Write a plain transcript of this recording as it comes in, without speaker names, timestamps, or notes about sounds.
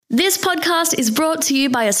This podcast is brought to you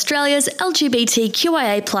by Australia's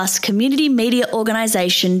LGBTQIA+ community media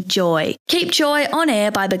organisation, Joy. Keep Joy on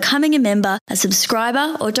air by becoming a member, a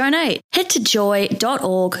subscriber or donate. Head to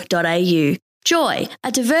joy.org.au. Joy,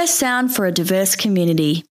 a diverse sound for a diverse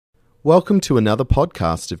community. Welcome to another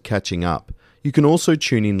podcast of Catching Up. You can also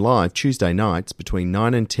tune in live Tuesday nights between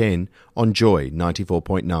 9 and 10 on Joy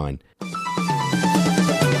 94.9.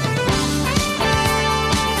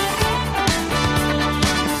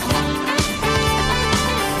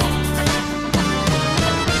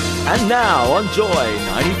 And now on Joy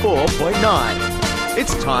 94.9,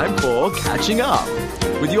 it's time for Catching Up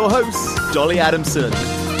with your hosts Dolly Adamson,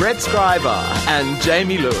 Brett Scriber and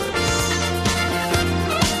Jamie Lewis.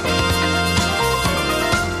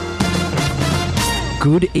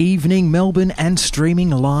 Good evening, Melbourne, and streaming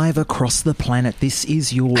live across the planet. This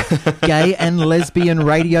is your gay and lesbian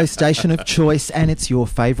radio station of choice, and it's your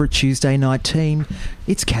favourite Tuesday night team.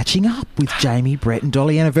 It's Catching Up with Jamie, Brett and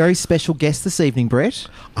Dolly, and a very special guest this evening, Brett.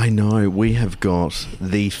 I know, we have got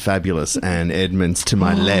the fabulous Anne Edmonds to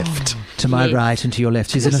my left. To my right and to your left.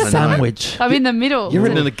 She's in a sandwich. I'm in the middle. You're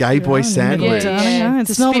in a gay boy sandwich. Yeah.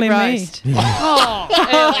 It's normally me.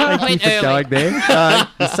 Oh, Thank you for going there.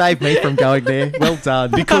 You saved me from going there. Well done.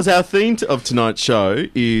 Because our theme of tonight's show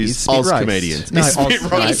is Spit Oz roast. comedians. No, It's Oz Spit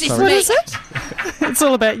roast. roast. What is it? It's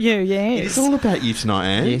all about you, yes. It's all about you tonight,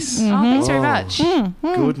 Anne. Yes. Oh, thanks very much.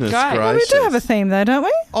 Goodness Great. gracious. Well, we do have a theme though, don't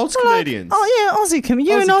we? Oz comedians. Oh, yeah, Aussie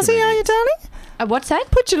comedians. You an Aussie Aussie, are you, darling? What's that?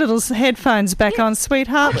 Put your little headphones back on,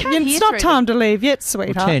 sweetheart. I can't It's hear not through time to leave yet, We'll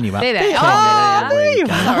sweetheart. turn you up. There they Oh, are. there you are.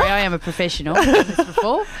 Sorry, I am a professional. I've done this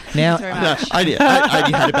before. Now, Thanks very No, much. I only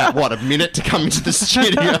had about, a minute to come into the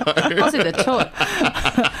studio. I was in the tour.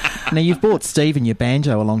 now you've brought Stephen your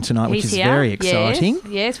banjo along tonight, which He's is here. very exciting.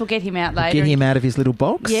 Yes, we'll get him out later. Get him out of his little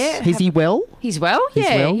box. Yeah. Is he well? He's well. He's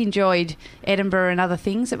Yeah, well. he enjoyed Edinburgh and other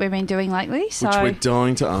things that we've been doing lately. So Which we're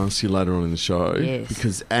dying to ask you later on in the show. Yes.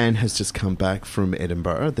 Because Anne has just come back from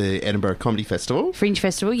Edinburgh, the Edinburgh Comedy Festival. Fringe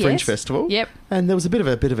Festival, yes. Fringe Festival. Yep. And there was a bit of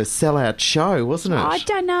a sellout show, wasn't it? I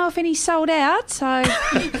don't know if any sold out, so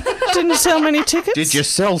Didn't sell many tickets. Did you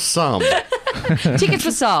sell some? tickets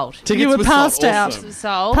were sold. Tickets You were sold, passed out. awesome. Tickets were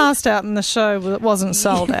sold. Passed out in the show that wasn't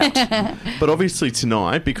sold out. But obviously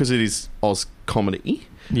tonight, because it is Oz comedy,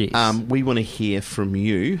 Yes. we want to hear from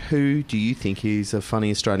you. Who do you think is a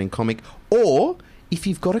funny Australian comic? Or if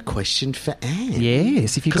you've got a question for Anne.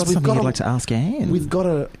 Yes, if you've 'Cause got we've something got you'd a- like to ask Anne. We've got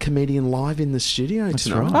a comedian live in the studio That's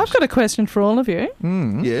tonight. right. I've got a question for all of you.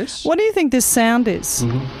 Yes. What do you think this sound is?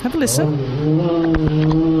 Have a listen.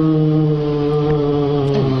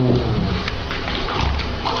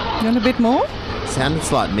 You want a bit more?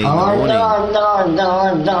 Sounds like me in the morning. Keep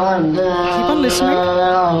on listening.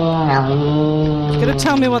 You've got to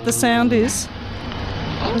tell me what the sound is.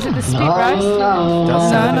 Was it the spit roast?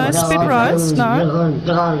 No, spit roast,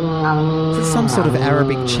 no. Is it some sort of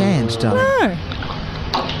Arabic chant, darling? No.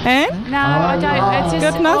 Anne? No, I don't. It's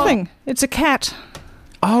just Got nothing. It's a cat.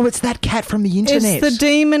 Oh, it's that cat from the internet. It's the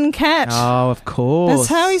demon cat. Oh, of course. That's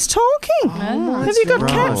how he's talking. Have you got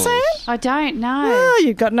right. cats, Anne? I don't know. Oh,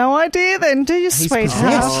 you've got no idea then, do you, He's sweetheart?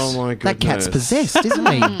 possessed. Oh, my That cat's goodness. possessed, isn't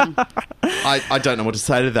he? I don't know what to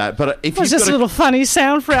say to that, but if It was you've just got a little funny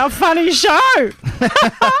sound for our funny show.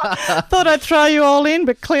 Thought I'd throw you all in,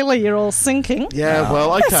 but clearly you're all sinking. Yeah,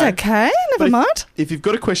 well, okay. That's okay. But Never mind. If you've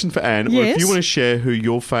got a question for Anne, or if Yes. you want to share who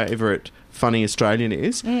your favourite funny Australian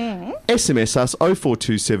is, SMS us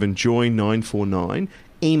 0427 Joy 949.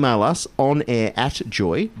 Email us on air at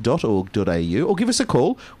joy.org.au or give us a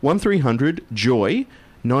call 1300 Joy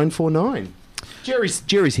 949. Jerry's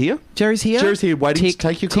here. Jerry's here? Jerry's here waiting to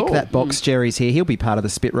take your tick call. that box, Jerry's here. He'll be part of the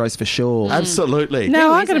spit roast for sure. Absolutely.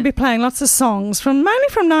 Now, I'm is going to it? be playing lots of songs, mainly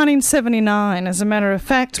from 1979, as a matter of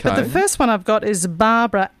fact. But Okay. the first one I've got is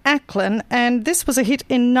Barbara Acklin, and this was a hit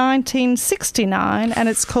in 1969, and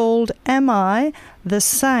it's called Am I the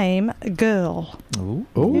Same Girl? Ooh.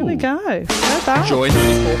 Here we go. Go, Barbara. Joy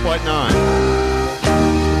 94.9.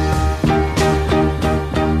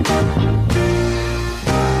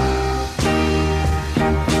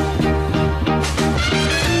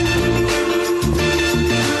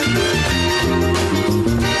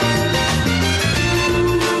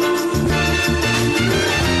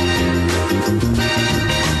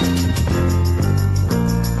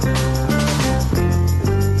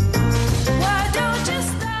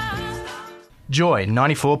 Joy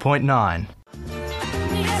 94.9.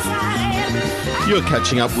 You're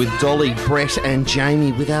catching up with Dolly, Brett and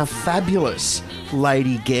Jamie with our fabulous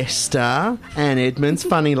lady guest star, Anne Edmonds,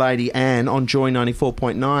 funny lady Anne on Joy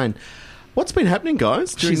 94.9. What's been happening,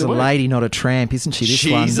 guys? during She's the a week? lady, not a tramp, isn't she? This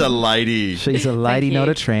one. She's a lady. She's a lady, Thank you. not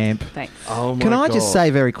a tramp. Thanks. Oh my Can I God. just say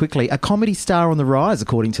very quickly, a comedy star on the rise,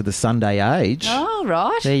 according to the Sunday Age. Oh,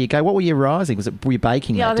 right. There you go. What were you rising? Were you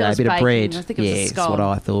baking Yeah, I that think day? it A was bit of baking. bread. I think it was a yeah, that's scone. what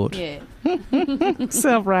I thought. Yeah.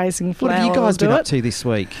 Self-raising flour. What have you guys will been do up it. to this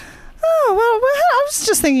week? Oh, well, I was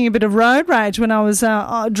just thinking a bit of road rage when I was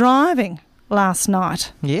driving last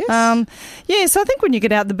night. Yes. Yes, I think when you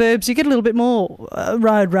get out the burbs, you get a little bit more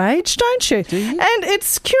road rage, don't you? Do you? And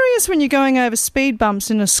it's curious when you're going over speed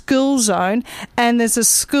bumps in a school zone and there's a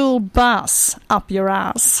school bus up your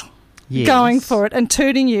ass. Yes. Going for it and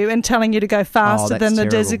tooting you and telling you to go faster that's than the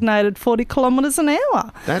terrible. designated 40 kilometres an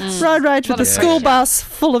hour. That's Road rage with Lot the of school pressure. bus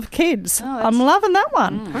full of kids. Oh, that's- I'm loving that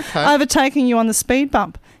one. okay. Overtaking you on the speed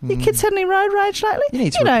bump. Your kids had any road rage lately? You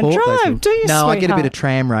need to don't report those drive, people. do you, No, I get a bit sweetheart? of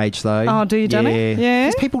tram rage, though. Oh, do you, Johnny? Yeah.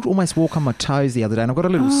 Because people almost walk on my toes the other day, and I've got a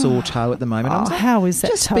little sore toe at the moment. I Oh, was like, how is that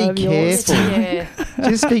just toe be of yours? careful. Yeah.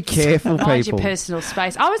 just be careful, Mind your people. personal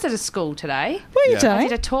space. I was at a school today. What are you Yeah. I did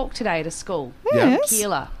doing? a talk today at a school. Yes.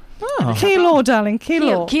 Keeler. Oh. Keilor, darling,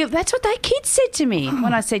 Keilor. Keeler. That's what they kids said to me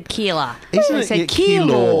when I said Keeler. Isn't They it? said Yeah,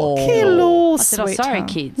 Keeler. Keilor, I said, oh, sweetheart. sorry,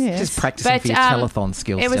 kids. Yes. Just practicing But, for your telethon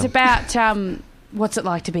skills. It was still. about what's it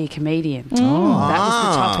like to be a comedian. Oh. That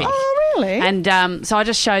was the topic. Oh, really? And so I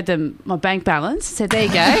just showed them my bank balance. Said, there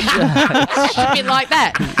you go. A bit like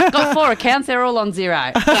that. Got 4 accounts. They're all on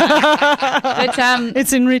zero. But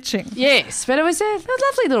it's enriching. yes, but it was a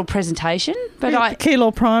lovely little presentation. But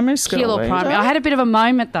Keilor Primary School. Keilor eh, Primary. I darling? had a bit of a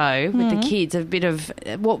moment though with the kids. A bit of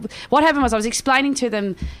what happened was I was explaining to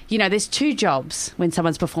them. You know, there's 2 jobs when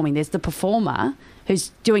someone's performing. There's the performer who's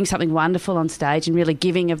doing something wonderful on stage and really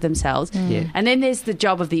giving of themselves. Yeah. And then there's the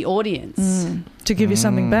job of the audience. To give you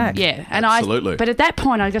something back. Yeah, and Absolutely. but at that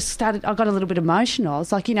point, I got a little bit emotional. I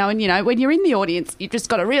was like, when you're in the audience, you've just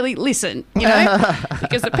got to really listen,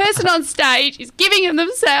 because the person on stage is giving of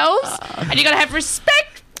themselves, and you got to have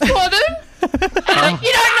respect for them. And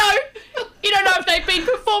you don't know if they've been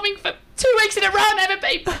performing for 2 weeks in a row and haven't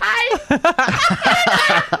been paid. You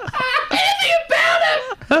don't know anything about it.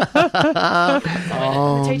 And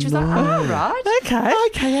the teacher was like, oh, right. Okay.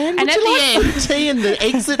 Okay, Anne, And would at you the like end- some tea in the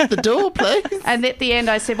exit the door, please? And at the end,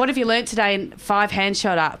 I said, what have you learnt today? And 5 hands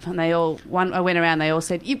shot up. And I went around, they all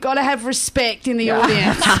said, you've got to have respect in the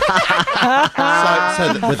audience.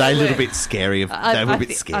 So were they a little bit scary? They were a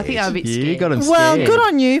bit scared. I think I was a bit You scared. got them Well, scared. good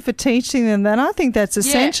on you for teaching them that. I think that's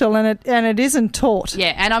essential, and it isn't taught.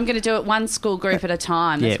 Yeah, and I'm going to do it one school group at a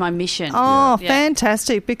time. That's Yeah. my mission. Oh, Yeah.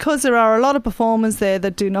 fantastic. Because there are a lot of performers there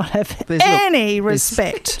that do not have There's any There's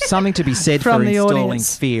respect. something to be said From for the installing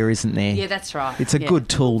audience. fear, isn't there? Yeah, that's right. It's a Yeah. good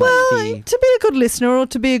tool, Well, that fear. to be a good listener or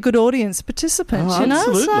to be a good audience participant, Oh, you know?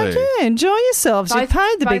 It's like, absolutely. yeah, enjoy yourselves. You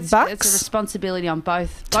paid the big It's a bucks. responsibility on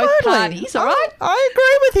both Totally. parties, all right? I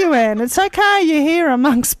agree with you, Anne. It's okay. You're here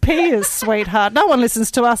amongst peers, sweetheart. No one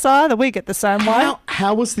listens to us either. We get the same way.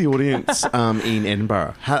 How was the audience in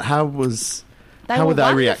Edinburgh? How were their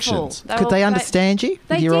wonderful. reactions? Could they understand you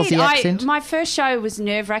They with your did. Aussie accent? My first show was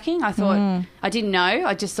nerve-wracking. I thought, I didn't know.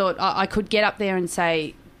 I just thought I could get up there and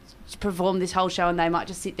say, perform this whole show and they might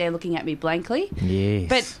just sit there looking at me blankly. Yes.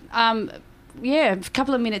 But, a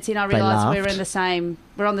couple of minutes in, I They realised laughed.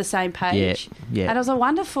 we're on the same page. Yeah. And it was they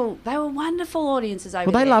were wonderful audiences over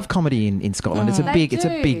Well, they there. love comedy in Scotland. It's a They it's a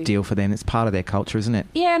do. big deal for them. It's part of their culture, isn't it?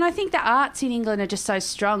 Yeah, and I think the arts in England are just so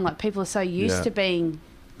strong. Like, people are so used Yeah. to being,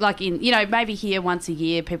 like, maybe here once a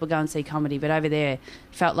year people go and see comedy, but over there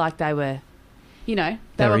felt like they were, They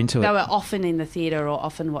were into it. They were often in the theatre or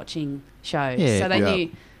often watching shows. Yeah. So they Yeah. knew.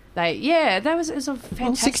 It was a fantastic.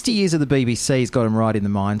 Well, 60 years of the BBC's got them right in the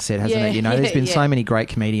mindset, hasn't Yeah, it? There's been yeah. so many great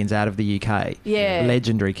comedians out of the UK. Yeah.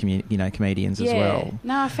 Legendary comedians as Yeah. well.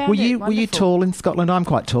 No, I found Were it you wonderful. tall in Scotland? I'm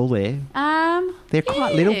quite tall there. They're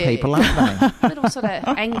quite little yeah. people, aren't they? Little sort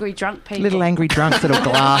of angry drunk people. Little angry drunks that'll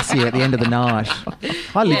glass you at the end of the night.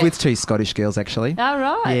 I live Yeah. with 2 Scottish girls, actually. Oh,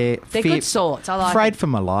 right. Yeah, They're good sorts. I like Afraid it. for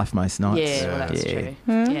my life most nights. Yeah, well, that's true.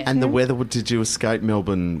 Hmm? Yeah. And the weather? Did you escape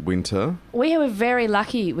Melbourne winter? We were very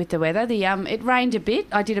lucky with the weather. It rained a bit.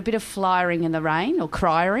 I did a bit of flyering in the rain, or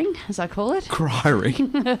crying, as I call it. Crying.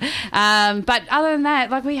 But other than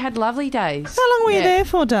that, we had lovely days. How long were you Yeah. there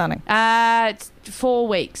for, darling? It's 4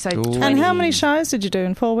 weeks. So Ooh. 20, And how many shows did you do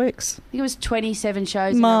in 4 weeks? I think it was 27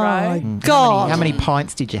 shows My in a row. God. How many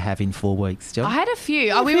pints did you have in 4 weeks, Jill? I had a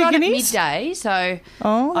few. We were on at Piggies? midday, so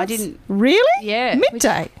Oh, I that's- didn't. Really? Yeah,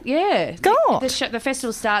 Midday. Yeah. God. The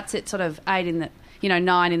festival starts at sort of 9 in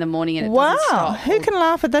the morning, and it Wow. doesn't stop. Who can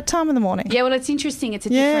laugh at that time in the morning? Yeah, well, it's interesting. It's a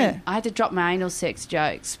Yeah. different. I had to drop my anal sex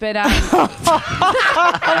jokes, but What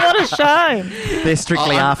a shame. They're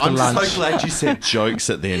strictly after I'm lunch. so glad you said jokes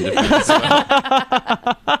at the end of it as well.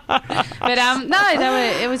 But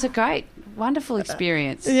it was a great, wonderful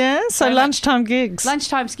experience. Yeah, so lunchtime gigs.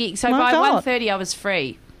 Lunchtime gig. So My by God. 1:30 I was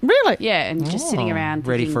free. Really? Yeah, and just sitting around.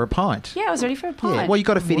 Ready thinking- for a pint. Yeah, I was ready for a pint. Yeah, well, you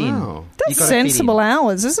got to fit in. Wow. You That's gotta fit in. sensible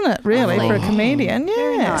hours, isn't it, really, for a Oh. comedian?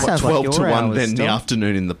 Yeah. nice. Sounds like 12 your to 1 hours, then in the Dom.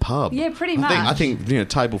 afternoon in the pub. Yeah, pretty much. I think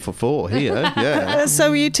table for 4 here. Yeah. So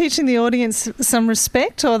were you teaching the audience some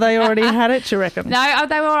respect, or they already had it, do you reckon? No,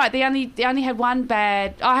 they were all right. They only had one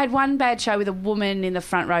bad. I had one bad show with a woman in the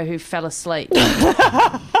front row who fell asleep,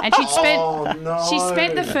 and she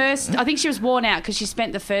spent the first. I think she was worn out because she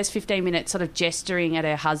spent the first 15 minutes sort of gesturing at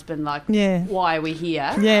her husband, like, Yeah. "Why are we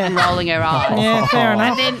here?" Yeah. and rolling her eyes. Yeah, fair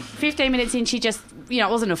enough. And then 15 minutes in, she just, it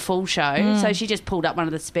wasn't a full show, so she just pulled up one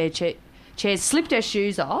of the spare chairs, slipped her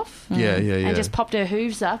shoes off, Yeah. and just popped her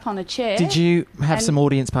hooves up on a chair. Did you have And- some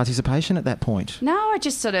audience participation at that point? No, I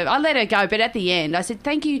just I let her go. But at the end, I said,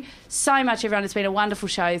 thank you so much, everyone. It's been a wonderful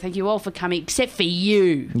show. Thank you all for coming, except for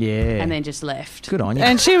you. Yeah. And then just left. Good on you.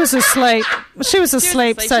 And she was asleep. She was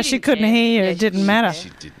asleep, asleep. so She she didn't couldn't care. hear you. Yeah, It didn't she matter.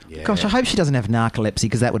 Gosh, I hope she doesn't have narcolepsy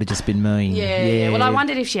because that would have just been mean. Yeah. Well, I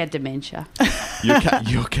wondered if she had dementia.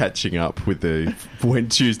 You're catching up with the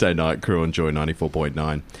Tuesday night crew on Joy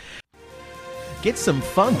 94.9. Get some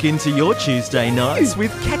funk into your Tuesday nights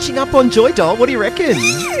with Catching Up on Joy Doll. What do you reckon?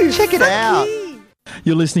 Check it out.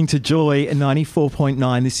 You're listening to Joy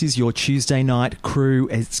 94.9. This is your Tuesday night crew.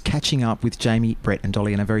 It's catching up with Jamie, Brett and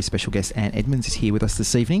Dolly, and a very special guest, Anne Edmonds, is here with us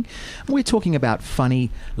this evening. We're talking about funny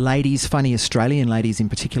ladies, funny Australian ladies in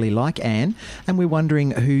particular like Anne, and we're wondering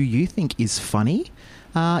who you think is funny.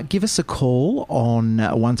 Give us a call on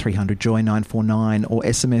 1300 Joy 949 or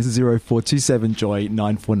SMS 0427 Joy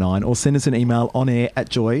 949 or send us an email on air at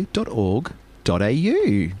joy.org.au.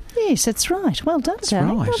 Yes, that's right. Well done,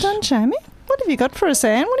 Jamie. right. Well done, Jamie. What have you got for us,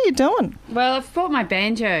 Anne? What are you doing? Well, I've brought my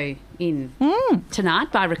banjo in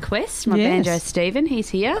tonight by request. My Yes. banjo Stephen, he's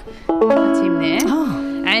here. That's him there.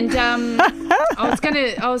 And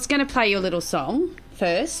I was gonna play you a little song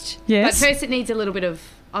first. Yes. But first, it needs a little bit of.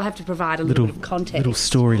 I'll have to provide a little bit of context. Little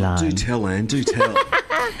storyline. tell, Anne. Do tell.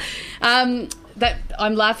 That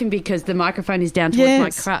I'm laughing because the microphone is down towards my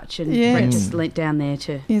Yes. crutch, and Yes. Brett just leant down there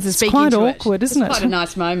to Yes, it's speak quite into awkward, isn't It's it? quite a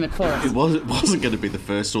nice moment for us. It wasn't going to be the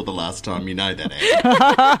first or the last time. You know that,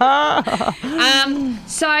 Anne.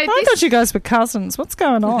 So I this, thought you guys were cousins. What's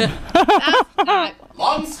going on?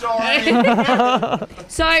 Long story.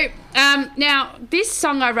 So now this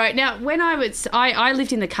song I wrote. Now when I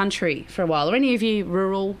lived in the country for a while. Are any of you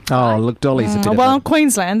rural? Oh, look, Dolly's a bit Well, of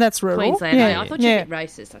Queensland, that's rural. Queensland. Yeah, I thought you yeah. were a bit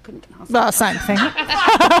racist. I couldn't. I was Well, same thing.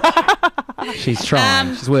 She's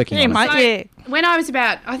trying. She's working Yeah, on it. mate. So, Yeah. when I was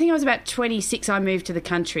about 26, I moved to the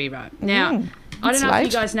country, right? Now, I don't that's know if late.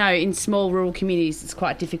 you guys know, in small rural communities, it's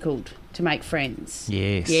quite difficult to make friends.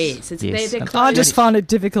 Yes. Yes, they're close. I just find it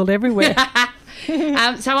difficult everywhere.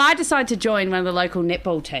 So I decided to join one of the local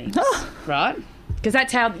netball teams, right? Because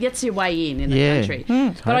that's your way in the Yeah. country. But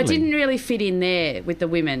I totally. didn't really fit in there with the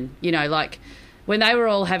women, like when they were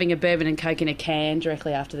all having a bourbon and Coke in a can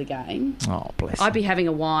directly after the game. Oh, bless. I'd be having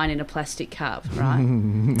a wine in a plastic cup, right?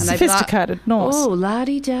 And they'd be like, Sophisticated, nice. oh,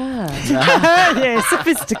 la-di-da. Yeah,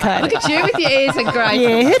 sophisticated. Look at you with your ears and graces.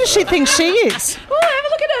 Yeah, who does she think she is? Oh, have a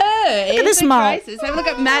look at her. Look at this mole. Have a look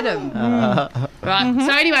at Madam. Right.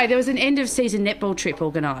 So anyway, there was an end of season netball trip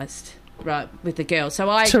organised, right, with the girls. So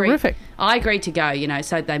I agreed. Terrific. I agreed to go,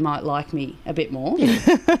 so they might like me a bit more.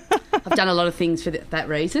 I've done a lot of things for that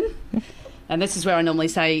reason. And this is where I normally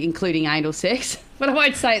say, including anal sex, but I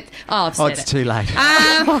won't say it. Oh, I've said it's it. too late.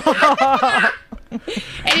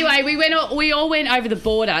 Anyway, we all went over the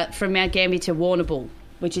border from Mount Gambier to Warrnambool,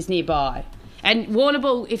 which is nearby. And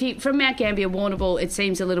Warrnambool, from Mount Gambier, Warrnambool, it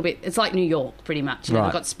seems a little bit, it's like New York, pretty much. Right.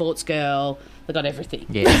 They've got Sports Girl, they've got everything.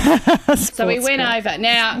 Yeah. So we went over.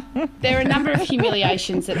 Now, there are a number of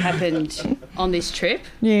humiliations that happened on this trip,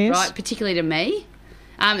 Yes. right, particularly to me.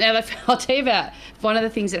 Now, I'll tell you about one of the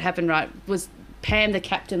things that happened, right, was Pam, the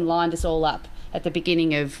captain, lined us all up at the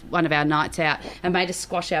beginning of one of our nights out and made us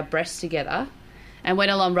squash our breasts together and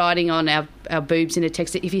went along writing on our boobs in a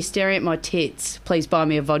text that if you're staring at my tits, please buy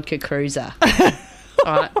me a vodka cruiser.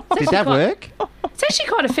 All right. Did that work? It's actually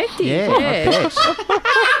quite effective. Yeah. I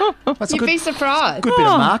bet. That's a You'd be good, surprised. good bit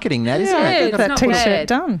of marketing, that, isn't Yeah, it? it's That not T-shirt bad.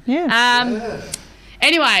 done. Yeah.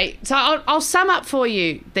 Anyway, so I'll sum up for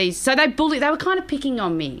you these. So they were kind of picking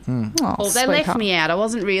on me. Oh, Well, they left me out. I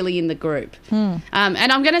wasn't really in the group. And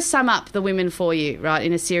I'm going to sum up the women for you, right,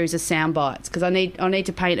 in a series of sound bites because I need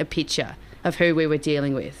to paint a picture of who we were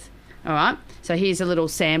dealing with. All right? So here's a little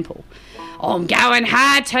sample. I'm going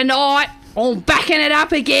hard tonight. I'm backing it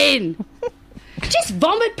up again. Just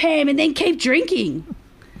vomit, Pam, and then keep drinking.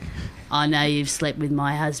 I know you've slept with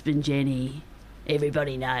my husband, Jenny.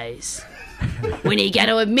 everybody knows. We need you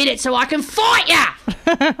to admit it so I can fight ya!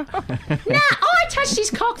 Nah, I touched his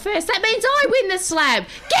cock first. That means I win the slab.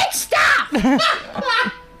 Get stuff!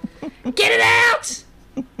 Get it out!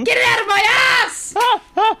 Get it out of my ass!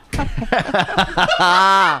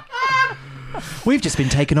 We've just been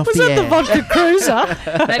taken off Was the that air. the vodka cruiser?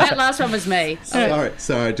 No, that last one was me. Sorry,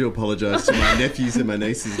 I do apologise to my nephews and my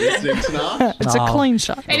nieces listening tonight. It's a clean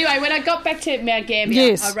shot. Anyway, when I got back to Mount Gambier,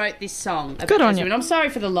 Yes. I wrote this song. About Good on those you. women. I'm sorry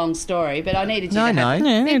for the long story, but I needed you No, to no. have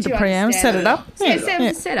Yeah, need the to preamble, understand set it up. Yeah,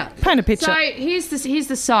 Yeah. set up. Paint a picture. So here's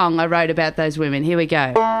the song I wrote about those women. Here we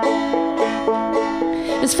go.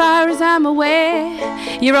 As far as I'm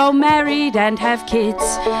aware, you're all married and have kids.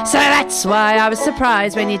 So that's why I was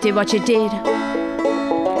surprised when you did what you did.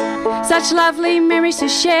 Such lovely memories to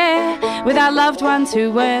share with our loved ones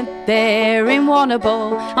who weren't there in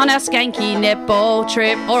Warrnambool on our skanky netball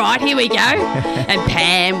trip. All right, here we go. And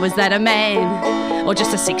Pam, was that a man or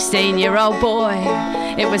just a 16-year-old boy?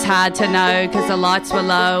 It was hard to know because the lights were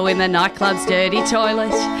low in the nightclub's dirty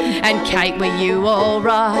toilet. And Kate, were you all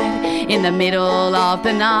right in the middle of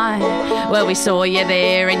the night? Well, we saw you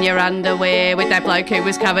there in your underwear with that bloke who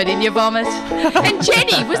was covered in your vomit. And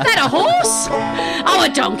Jenny, was that a horse? Oh, a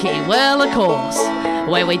donkey. Well, of course.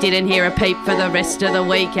 Well, we didn't hear a peep for the rest of the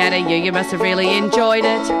week out of you. You must have really enjoyed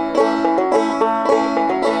it.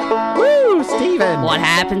 Woo, Stephen. What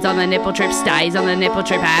happens on the nipple trip stays on the nipple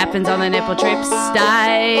trip, happens on the nipple trip,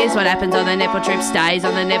 stays. What happens on the nipple trip stays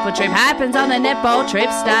on the nipple trip, happens on the netball trip,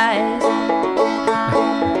 stays.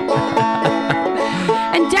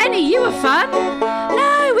 And Danny, you were fun.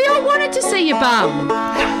 No, we all wanted to see your bum.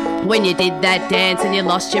 When you did that dance and you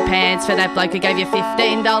lost your pants for that bloke who gave you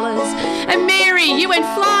 $15. And Mary, you went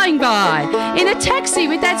flying by in a taxi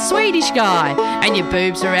with that Swedish guy. And your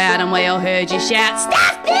boobs were out and we all heard you shout,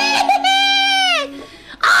 "Stuff me!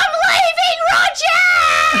 I'm leaving, Roger!"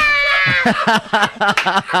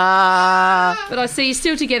 But I see you're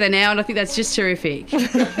still together now, and I think that's just terrific. All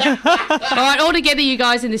right, all together, you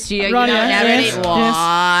guys in the studio. Right, you know, now ready? yes, What yes.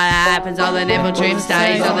 happens on the nipple trip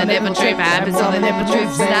stays on the nipple trip, happens on the nipple trip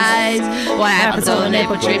stays. What happens on the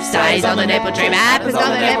nipple trip stays on the nipple trip, happens on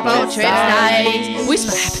the nipple trip stays.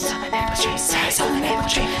 Whisper, happens on the nipple trip stays on the nipple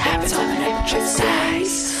trip, happens on the nipple trip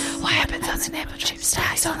stays. What happens on the nipple trip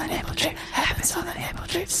stays on the nipple trip, happens on the nipple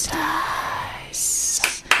trip stays.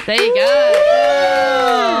 There you go.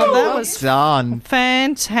 Oh, that was Done.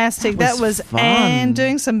 fantastic. That was fun. Anne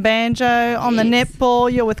doing some banjo on the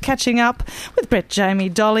netball. You're with Catching Up with Brett, Jamie,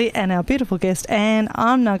 Dolly, and our beautiful guest Anne.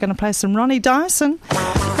 I'm now going to play some Ronnie Dyson.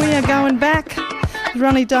 We are going back.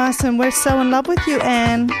 Ronnie Dyson, we're so in love with you,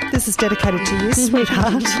 Anne. This is dedicated to you,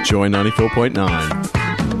 sweetheart. Joy 94.9.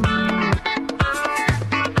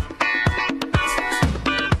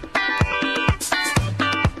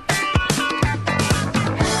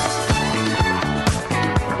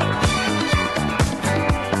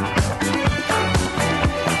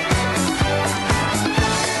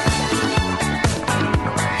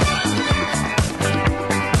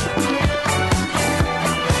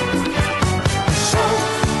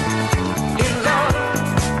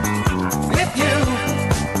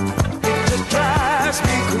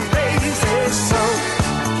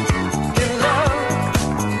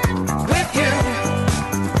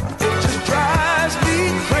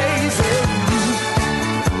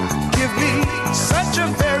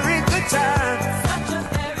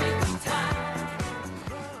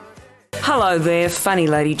 Hello there, funny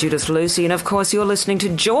lady Judith Lucy, and of course you're listening to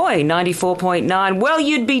Joy 94.9. Well,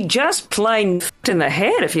 you'd be just plain f***ed in the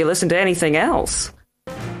head if you listened to anything else.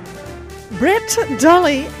 Brett,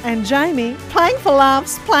 Dolly, and Jamie playing for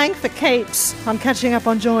laughs, playing for keeps. I'm Catching Up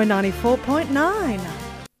on Joy 94.9.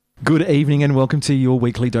 Good evening and welcome to your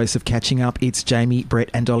weekly dose of Catching Up. It's Jamie,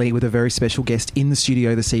 Brett and Dolly with a very special guest in the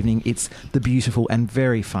studio this evening. It's the beautiful and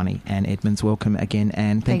very funny Anne Edmonds. Welcome again,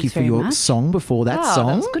 Anne. Thank Thanks you for very your much. song before that That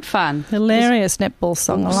song. was good fun. Hilarious netball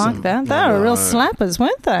song. I like that. They were real slappers,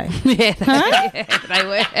 weren't they? Yeah, Huh? they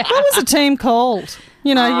were. What was the team called?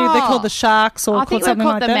 You know, they called the Sharks or I think called we something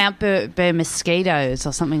called like the that. Mount Burr Mosquitoes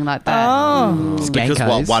or something like that. Oh. Because Skankos.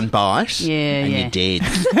 what, one bite? Yeah, and yeah. you're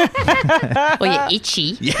dead. Or you're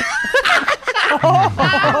itchy.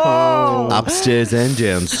 Upstairs and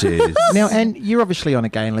downstairs. Now, Anne, you're obviously on a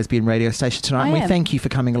gay and lesbian radio station tonight. I And we am. thank you for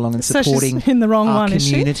coming along and So she's supporting in the wrong our one, is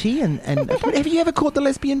she? community. And have you ever caught the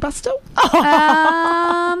lesbian bus still?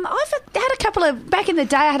 I've had a couple of, back in the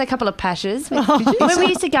day, I had a couple of pashes. When we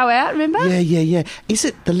used to go out, remember? Yeah. Is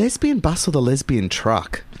it the lesbian bus or the lesbian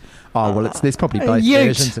truck? Oh, well, there's probably both Ute.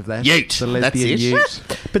 versions of that. Ute. The That's lesbian it. ute.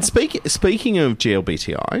 But speaking of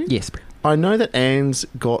GLBTI, Yes. I know that Anne's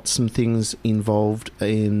got some things involved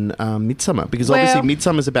in Midsummer, because obviously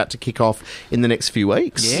Midsummer's about to kick off in the next few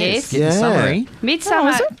weeks. Yes. Yeah. Summary.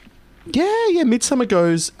 Midsummer. Yeah. Midsummer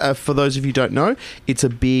goes, for those of you who don't know, it's a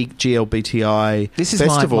big GLBTI This is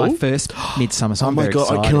festival. my first Midsummer, so Oh I'm my very God,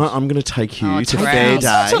 excited. I'm going to take you to wow. Fair It's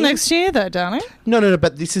not Day. till next year, though, darling. No,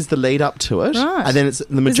 but this is the lead up to it. Right. And then it's the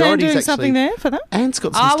Is Anne majority doing is actually... something there for them? Anne's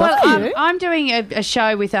got some Oh, stuff well, for you. I'm doing a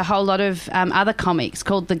show with a whole lot of other comics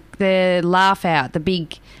called the Laugh Out, the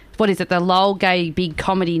big... What is it? The Lol Gay Big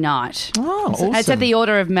Comedy Night. Oh, awesome. It's at the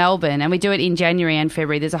Order of Melbourne, and we do it in January and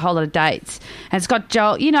February. There's a whole lot of dates. And it's got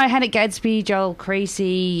Joel, Hannah Gadsby, Joel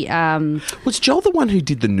Creasy. Was Joel the one who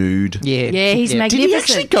did the nude? Yeah. Yeah, he's Did magnificent. he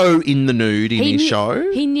actually go in the nude in his ne-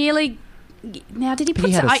 show? He nearly... Now, did he put...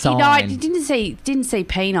 he had a I sign. didn't see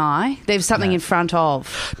Peni. There was something in front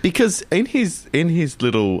of. Because in his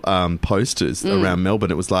little posters around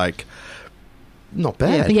Melbourne, it was like, not Yeah, I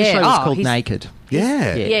bad. think the Yeah, show was oh, called he's- Naked.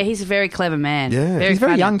 Yeah. Yeah, he's a very clever man. Yeah. He's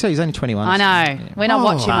very funny. young too. He's only 21. I know. When I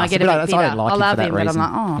watch him, I get a but bit I bitter. don't like I him love for that him, but I'm reason.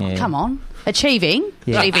 like, oh, Yeah. come on. Achieving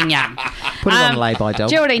young. Put it on lay-by, Del.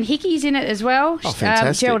 Geraldine Hickey's in it as well. Oh,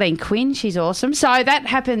 fantastic. Geraldine Quinn, she's awesome. So that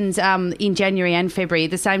happens in January and February,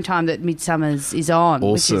 at the same time that Midsummer's is on.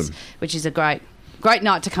 Awesome. Which is a great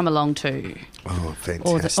night to come along to. Oh,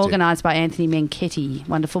 fantastic. Organised by Anthony Menchetti,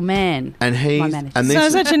 wonderful man. And my he's... manager. And So this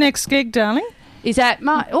is that your next gig, darling? Is that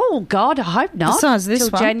my... Oh, God, I hope not. Besides this Till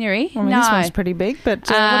one. January. I mean, no. this one's pretty big, but what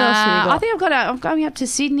else have you I think got? I'm going up to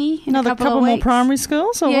Sydney in Another a couple couple of more weeks. primary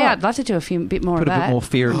schools, or Yeah, what? I'd love to do a bit more Put of a that. bit more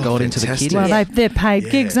fear and God into the fantastic. kid. Well, they're paid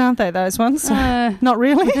gigs, aren't they, those ones? Not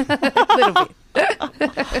really? A little bit.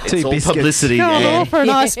 It's all biscuits. publicity. Go on, Yeah. all for a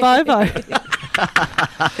nice Bovo.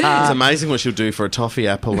 It's amazing what she'll do for a toffee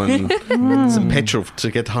apple and some petrol to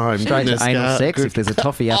get home. Straight to Goodness, anal yeah, sex good. if there's a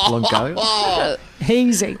toffee apple on go.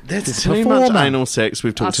 Easy. That's a too much performer. anal sex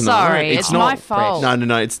we've talked Oh, tonight. sorry, it's my fault.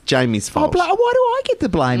 No, it's Jamie's Oh, fault. why do I get the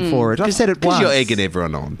blame for it? I've said it once. Because you're egging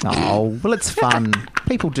everyone on. Oh, well, it's fun.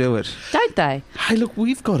 People do it. Don't they? Hey, look,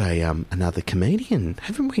 we've got another comedian,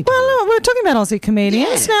 haven't we? Well, look, we're talking about Aussie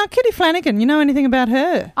comedians. Now, Kitty Flanagan, you know anything about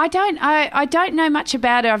her? I don't know much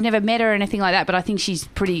about her. I've never met her or anything like that, but I think she's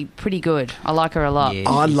pretty good. I like her a lot. Yeah.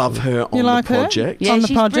 I love her on You like the her? project. Yeah, On the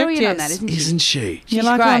she's project, brilliant on yes. that, isn't she? Isn't she? You She's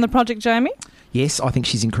like her great. on the project, Jamie? Yes, I think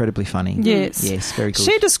she's incredibly funny. Yes. Yes, very good.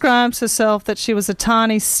 She describes herself that she was a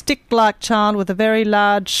tiny stick-like child with a very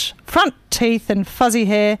large front teeth and fuzzy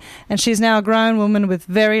hair, and she's now a grown woman with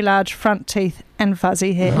very large front teeth and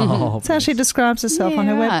fuzzy hair. Oh, That's how she describes herself on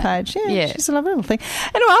her right. webpage. Yeah, Yeah. she's a lovely little thing.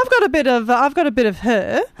 Anyway, I've got a bit of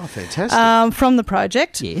her Oh, fantastic. from the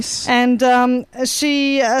project. Yes. And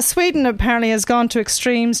Sweden apparently has gone to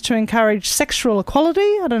extremes to encourage sexual equality.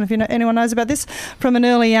 I don't know if anyone knows about this, from an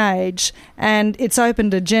early age. And it's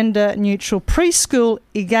opened a gender-neutral preschool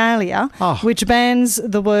Igalia, Oh. which bans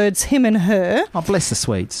the words him and her Oh, bless the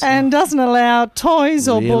Swedes. and doesn't allow toys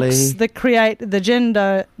or Really? books that create the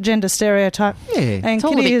gender stereotype. Yeah. And It's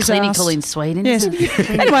all a Kitty bit is clinical asked- in Sweden, Yes. isn't it?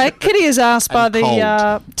 Anyway, Kitty is asked by And the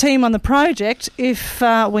cold. team on the project if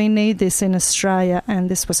we need this in Australia, and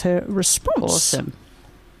this was her response. Awesome.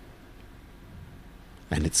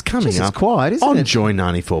 And it's coming Jeez, it's up quiet, isn't on it? Joy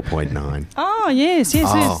 94.9. Oh, yes.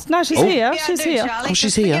 Oh. No, she's Oh. here. Yeah, She's I do, here. Charlie. Oh, she's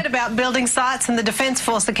Just here. Forget about building sites and the Defence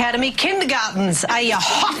Force Academy. Kindergartens are your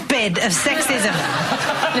hotbed of sexism.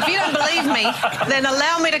 And if you don't believe me, then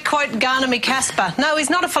allow me to quote Garnamy Casper. No, he's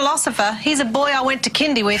not a philosopher. He's a boy I went to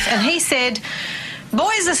kindy with, and he said,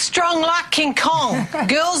 "Boys are strong like King Kong.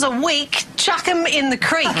 Girls are weak. Chuck 'em in the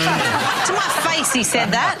creek." To my face, he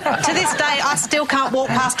said that. To this day, I still can't walk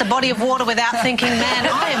past a body of water without thinking, man,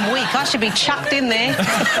 I am weak. I should be chucked in there.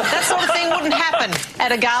 That sort of thing wouldn't happen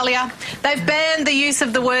at Igalia. They've banned the use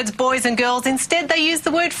of the words boys and girls. Instead, they use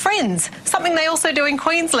the word friends, something they also do in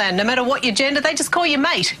Queensland. No matter what your gender, they just call you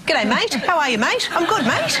mate. G'day, mate. How are you, mate? I'm good,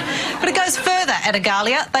 mate. But it goes further at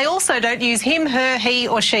Igalia. They also don't use him, her, he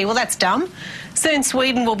or she. Well, that's dumb. Soon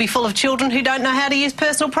Sweden will be full of children who don't know how to use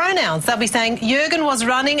personal pronouns. They'll be saying, Jürgen was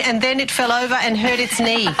running and then it fell over and hurt its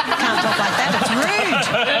knee. Can't talk like that, it's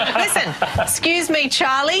rude. Listen, excuse me,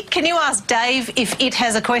 Charlie, can you ask Dave if it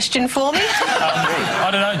has a question for me? I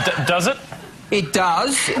don't know, does it? It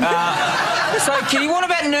does. So, Kitty, what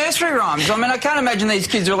about nursery rhymes? I mean, I can't imagine these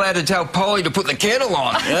kids are allowed to tell Polly to put the kettle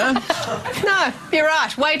on, yeah? No, you're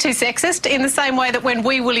right. Way too sexist. In the same way that when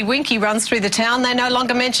Wee Willie Winky runs through the town, they no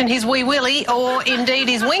longer mention his Wee Willie or indeed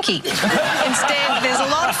his Winky. Instead, there's a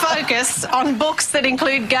lot of focus on books that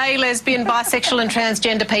include gay, lesbian, bisexual and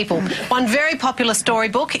transgender people. One very popular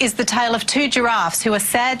storybook is the tale of two giraffes who are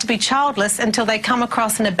sad to be childless until they come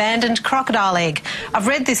across an abandoned crocodile egg. I've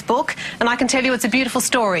read this book and I can tell you it's a beautiful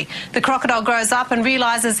story. The crocodile grows up and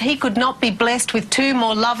realises he could not be blessed with two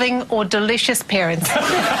more loving or delicious parents.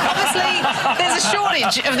 Obviously, there's a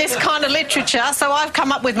shortage of this kind of literature, so I've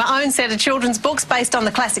come up with my own set of children's books based on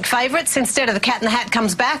the classic favourites. Instead of The Cat in the Hat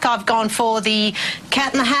Comes Back, I've gone for The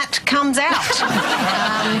Cat in the Hat Comes Out.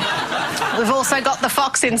 We've also got The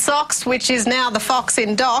Fox in Socks, which is now The Fox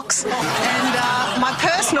in Docks. And my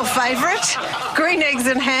personal favourite, Green Eggs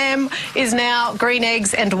and Ham, is now Green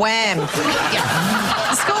Eggs and Wham.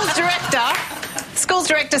 Yeah. The school's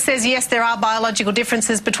director says, yes, there are biological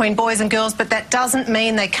differences between boys and girls, but that doesn't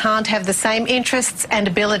mean they can't have the same interests and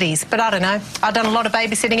abilities. But I don't know. I've done a lot of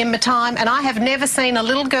babysitting in my time, and I have never seen a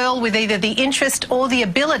little girl with either the interest or the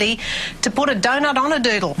ability to put a donut on a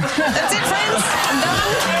doodle. That's it, friends. I'm done.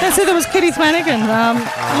 Yeah, so there was Kitty Flanagan,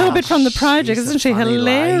 a little bit from the project. Isn't she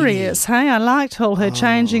hilarious? Hey, I liked all her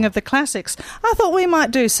changing of the classics. I thought we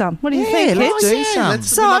might do some. What do you think, let's kids? do some.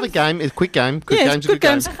 Let's another game. A quick game. Quick game's a good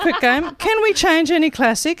game. Quick game. Can we change any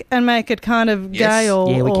classic and make it kind of gay or,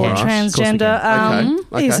 Yeah, we or can. transgender? Of course we can.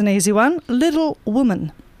 Okay. Here's an easy one. Little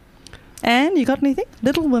Woman. Anne, you got anything?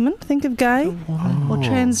 Little Woman. Think of gay or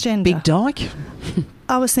transgender. Big Dyke.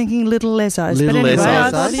 I was thinking Little Lesos. Little but anyway, I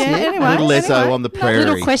Lesos. thought, Little Leso on the prairie.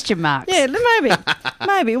 Little question marks. Yeah,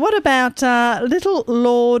 maybe. What about Little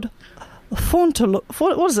Lord Fauntleroy?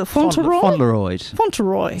 What is it? Fauntleroy?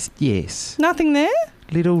 Fauntleroy. Yes. Nothing there?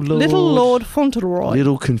 Little Lord Fauntleroy.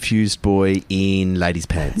 Little confused boy in ladies'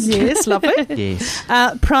 pants. Yes, lovely. Yes.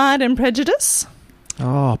 Pride and Prejudice.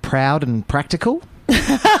 Oh, Proud and Practical.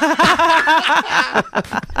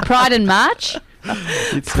 Pride and March.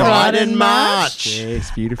 It's Pride and March.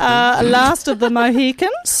 Yes, beautiful. Last of the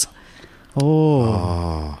Mohicans.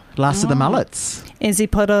 Last of the Mullets. Is he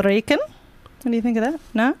Puerto Rican? What do you think of that?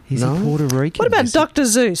 No? Is he Puerto Rican? What about Dr.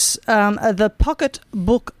 Zeus, the Pocket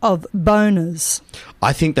Book of Boners?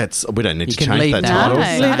 I think that's... We don't need You to can change leave that that. title. No,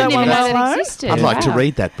 Leave I that didn't one even know that alone. existed. I'd like to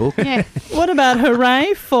read that book. Yeah. What about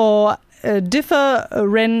Hooray for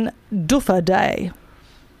Differenduffer Day?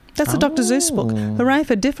 That's a Dr. Zeus book. Hooray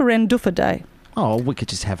for Differenduffer Day. Oh, we could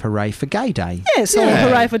just have Hooray for Gay Day. Yes, or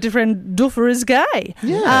Hooray for Differenduffer is gay.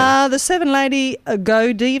 Yeah. The Seven Lady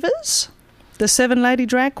Go Divas. The Seven Lady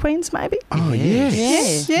Drag Queens, maybe? Oh,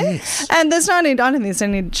 yes. Yeah. And there's no need, I don't think there's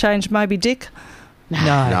any need to change Moby Dick. No.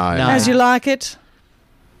 As You Like It.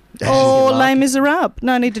 Or Les Miserables.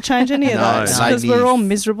 No need to change any of No, those because we're ladies. all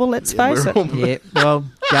miserable, let's face it. Yeah, well,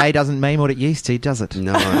 gay doesn't mean what it used to, does it?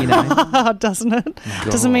 No. You know? Doesn't it?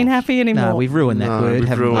 Doesn't mean happy anymore. No, we've ruined that No, word, we've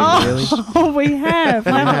haven't we? ruined Really? Oh, we have.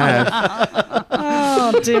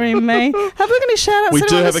 Oh, dearie me. Have we got any shout-outs? We do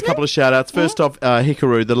Anyone have a listening? couple of shout-outs. First off,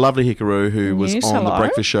 Hikaru, the lovely Hikaru, who was Yes, on the hello.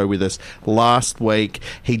 breakfast show with us last week.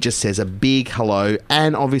 He just says a big hello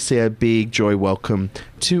and obviously a big joy welcome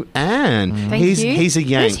to Anne. Thank you. He's a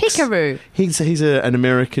Yanks. Who's Hikaru? He's an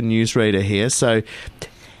American newsreader here, so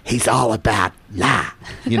he's all about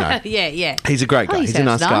you know. Yeah. He's a great guy. he He's a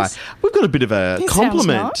nice sounds nice. guy. We've got a bit of a He sounds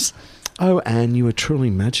compliment. nice. Oh, Anne, you are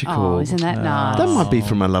truly magical. Oh, isn't that nice? That might be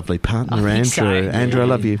from my lovely partner, I think so. Andrew. Andrew, I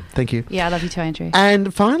love you. Thank you. Yeah, I love you too, Andrew.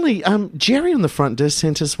 And finally, Jerry on the front desk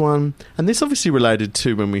sent us one, and this obviously related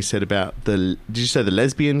to when we said about did you say the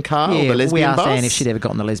lesbian car or the Yeah, lesbian we asked bus? Anne if she'd ever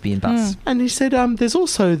gotten the lesbian bus. And he said there's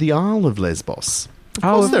also the Isle of Lesbos. Of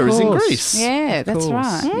course of there is in course. Greece. Yeah, that's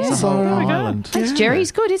right. It's Yeah. a whole So, island. Thanks, Jerry.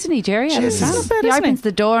 He's good, isn't he, Jerry? Yes. Not bad, He isn't opens he?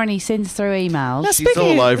 the door and he sends through emails. Now, She's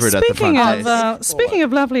all over it at the front desk. Speaking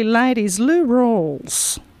of lovely ladies, Lou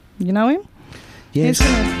Rawls. You know him? Yes.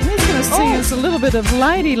 He's going to sing us a little bit of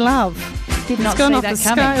Lady Love. Did not It's gone see off that the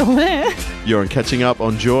coming. scale there. You're on Catching Up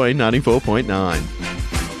on Joy 94.9.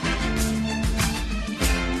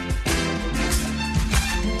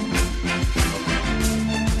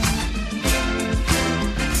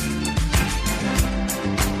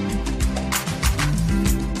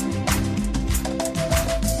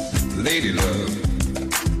 Lady love,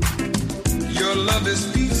 your love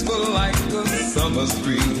is peaceful like the summer's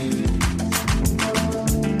breeze.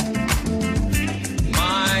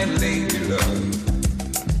 My lady love,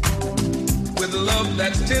 with love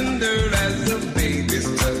that's tender as a baby's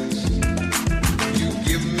touch, you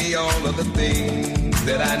give me all of the things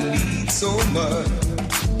that I need so much.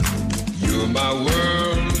 You're my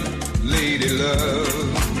world, lady love.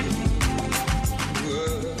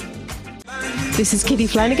 This is Kitty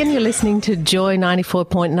Flanagan. You're listening to Joy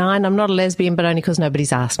 94.9. I'm not a lesbian, but only because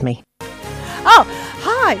nobody's asked me. Oh,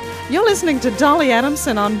 hi. You're listening to Dolly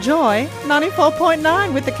Adamson on Joy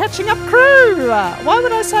 94.9 with the Catching Up crew. Why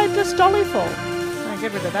would I say just Dolly for? I'll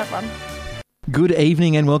get rid of that one. Good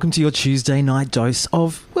evening and welcome to your Tuesday night dose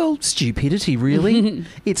of, well, stupidity, really.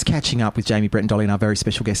 It's Catching Up with Jamie, Brett and Dolly, and our very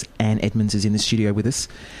special guest, Anne Edmonds, is in the studio with us.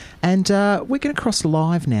 And we're going to cross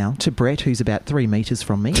live now to Brett, who's about 3 metres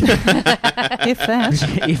from me. If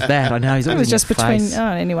that. If that, I know. He's It was just between...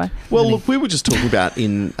 Oh, anyway. Well, look, we were just talking about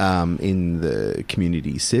in the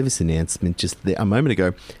community service announcement just a moment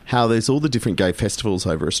ago how there's all the different gay festivals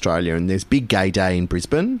over Australia, and there's Big Gay Day in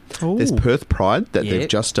Brisbane. Ooh. There's Perth Pride that Yep. they've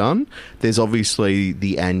just done. There's obviously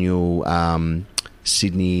the annual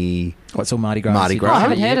Sydney... What's all Mardi Gras? Mardi Gras. Oh, I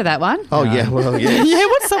haven't heard of that one. Oh, yeah, well, yeah. Yeah,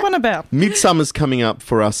 what's that one about? Midsummer's coming up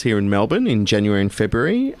for us here in Melbourne in January and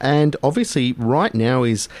February, and obviously right now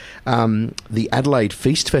is the Adelaide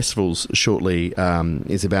Feast Festivals shortly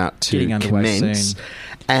is about to Getting underway commence, soon.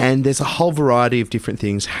 and there's a whole variety of different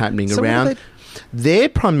things happening So what around. are They're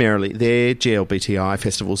primarily their GLBTI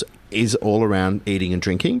festivals is all around eating and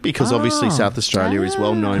drinking because obviously South Australia is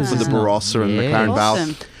well known for the Barossa and McLaren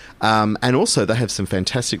Awesome. Vale. And also they have some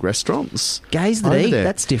fantastic restaurants. Gays that over eat, there.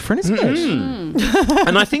 that's different, isn't it?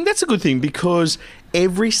 And I think that's a good thing because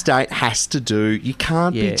every state has to do, you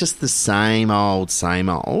can't be Yeah. just the same old.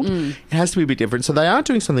 It has to be a bit different. So they are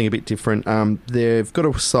doing something a bit different. They've got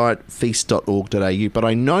a site, feast.org.au, but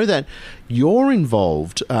I know that you're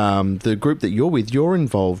involved, the group that you're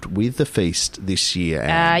involved with the feast this year.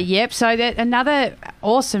 Anne. Yep. So that another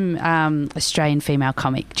awesome Australian female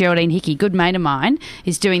comic, Geraldine Hickey, good mate of mine,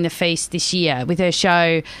 is doing the feast this year with her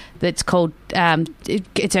show that's called.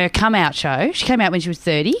 It's her come out show. She came out when she was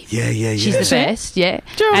 30. Yeah. She's the best. Yeah.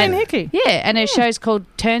 Geraldine Hickey. Yeah, and her show's called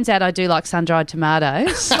Turns Out I Do Like Sun-Dried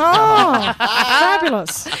Tomatoes. Oh,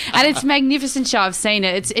 fabulous. And it's a magnificent show. I've seen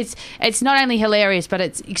it. It's not only hilarious, but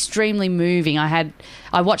it's extremely moving.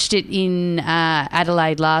 I watched it in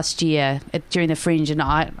Adelaide last year during the Fringe, and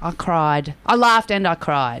I cried. I laughed and I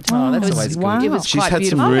cried. Oh, that's It was- always good. Wow. It was She's quite had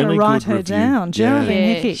beautiful. some I'm really going to write good her review. down. Geraldine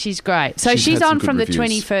Yeah, Hickey. she's great. So She's she's had some on good from the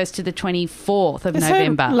reviews. 21st to the 24th of Is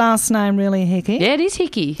November. her last name really Hickey? Yeah, it is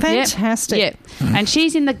Hickey. Fantastic. Yep. And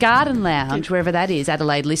she's in the Garden Lounge, wherever that is,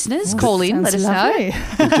 Adelaide listeners. Call in, let us Lovely.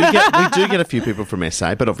 know. we do get a few people from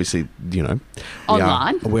SA, but obviously, you know,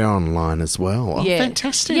 Online. we're online as well. Oh, Yeah.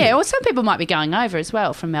 fantastic. Yeah, or some people might be going over as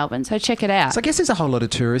well from Melbourne, so check it out. So I guess there's a whole lot of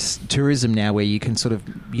tourism now where you can sort of,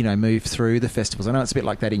 move through the festivals. I know it's a bit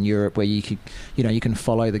like that in Europe where you can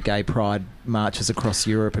follow the gay pride marches across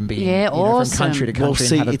Europe and be Yeah, from awesome. country to country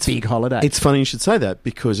and have a big holiday. It's funny you should say that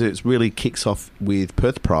because it really kicks off with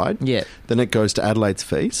Perth Pride. Yeah. Then it goes to Adelaide's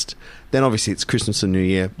Feast. Then obviously it's Christmas and New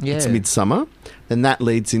Year. Yeah. It's Midsummer. Then that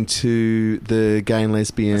leads into the gay and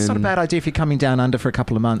lesbian. It's not a bad idea if you're coming down under for a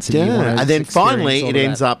couple of months. And you want to And then finally experience all it of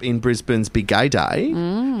ends that. up in Brisbane's Big Gay Day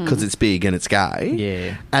because it's big and it's gay.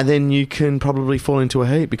 Yeah. And then you can probably fall into a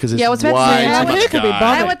heap because it's Yeah, I was about to way say, too how much who could be gay.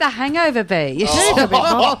 bothered? How would the hangover be? You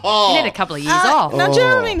need a couple of years Oh. off. Now,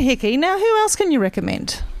 Geraldine Hickey, now who else can you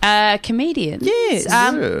recommend? Comedians. Yes.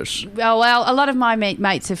 Yes. Well, a lot of my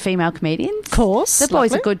mates are female comedians. Of course. The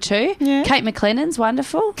boys lovely. are good too. Yeah. Kate McLennan's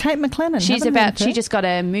wonderful. Kate McLennan. She haven't heard of her. just got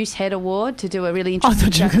a Moose Head Award to do a really I interesting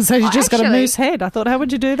thought you were show. going to say you just got a Actually, moose head. I thought, how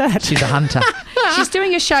would you do that? She's a hunter. She's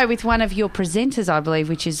doing a show with one of your presenters, I believe,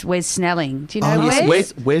 which is Wes Snelling. Do you know Oh, yes.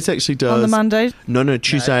 Wes? Wes actually does. On the Monday? No,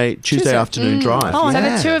 Tuesday afternoon drive. Oh, So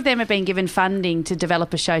yeah. the two of them have been given funding to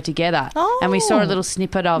develop a show together. Oh. And we saw a little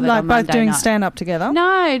snippet of it Like on both Monday doing night. stand-up together?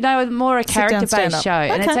 No, more a Sit-down character-based stand-up. show.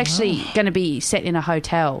 And it's Okay. actually going to be set in a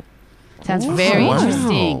hotel. Sounds Oh, very wow.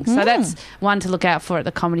 interesting. So Mm. that's one to look out for at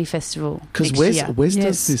the Comedy Festival Because next year. Wes Yes.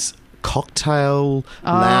 does this cocktail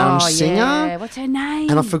lounge singer. Yeah. What's her name?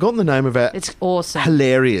 And I've forgotten the name of it. It's awesome.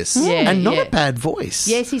 Hilarious. Yeah, and not yeah. a bad voice.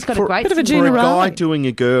 Yes, he's got For- a great Bit of a For Gina a guy Riley. doing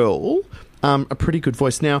a girl, a pretty good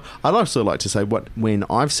voice. Now, I'd also like to say when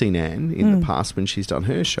I've seen Anne in the past when she's done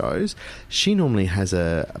her shows, she normally has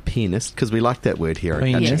a pianist, because we like that word here at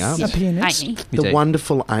Pianist. Catching Up. A pianist. Amy. We The do.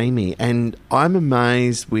 wonderful Amy. And I'm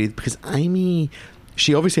amazed because Amy,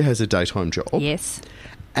 she obviously has a daytime job. Yes.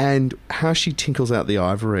 And how she tinkles out the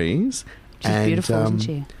ivories. She's and, beautiful, isn't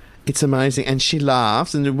she? It's amazing. And she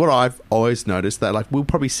laughs. And what I've always noticed that, like, we'll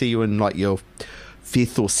probably see you in, like, your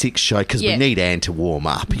 5th or 6th show because Yeah. we need Anne to warm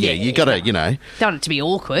up. Yeah, you got to, you know. Don't want it to be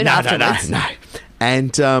awkward No. afterwards.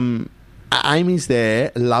 And Amy's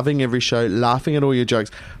there, loving every show, laughing at all your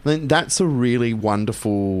jokes. I mean, that's a really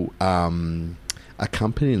wonderful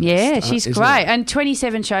accompaniment. Yeah, she's isn't great. it? And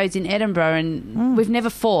 27 shows in Edinburgh, and we've never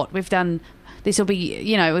fought. We've done... This will be,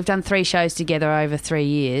 we've done 3 shows together over 3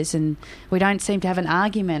 years, and we don't seem to have an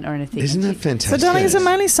argument or anything. Isn't that So, fantastic? darling, is it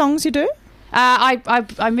mainly songs you do?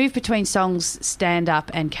 I move between songs,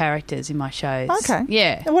 stand-up and characters in my shows. Okay.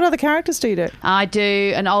 Yeah. And what other characters do you do? I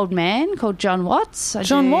do an old man called John Watts.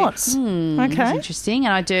 Watts. That's interesting.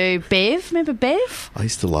 And I do Bev. Remember Bev? I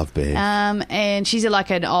used to love Bev. And she's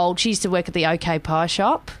she used to work at the OK Pie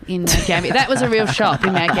Shop in Mount Gambier. That was a real shop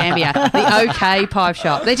in Mount Gambier. The OK Pie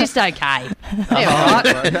Shop. They're just okay. They're all right.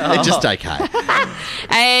 They're just okay.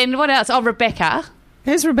 And what else? Oh, Rebecca.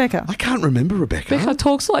 Who's Rebecca? I can't remember Rebecca. Rebecca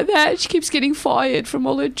talks like that. She keeps getting fired from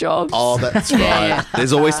all her jobs. Oh, that's right.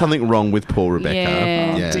 There's always something wrong with poor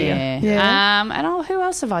Rebecca. Yeah. And who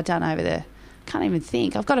else have I done over there? Can't even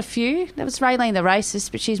think. I've got a few. There was Raylene the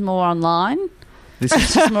Racist, but she's more online. This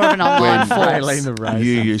is She's more of an online force. Raylene the Racist.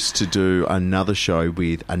 You used to do another show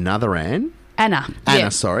with another Anne.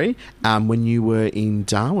 Anna, sorry. When you were in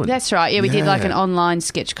Darwin. That's right. Yeah, we did like an online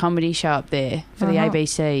sketch comedy show up there for the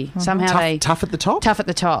ABC. Somehow Tough at the Top? Tough at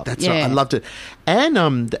the Top. That's right. I loved it. Anne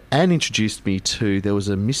introduced me to, there was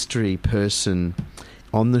a mystery person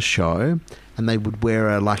on the show, and they would wear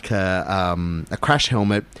a crash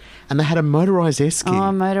helmet, and they had a motorised esky.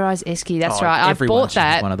 Oh, motorised esky. That's right. I bought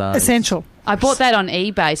that. One of those. Essential. I bought that on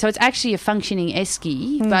eBay. So it's actually a functioning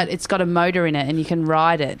esky, but it's got a motor in it and you can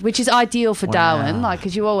ride it, which is ideal for Darwin,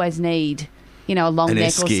 because you always need, a long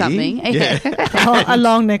neck esky? or something. Yeah. A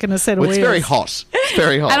long neck and a set of wheels. It's very hot. It's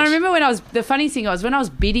very hot. And I remember the funny thing was when I was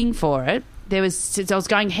bidding for it, I was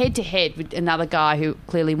going head to head with another guy who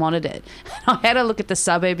clearly wanted it. I had a look at the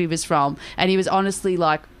suburb he was from, and he was honestly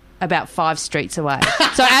like about 5 streets away.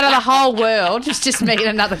 So out of the whole world, just me and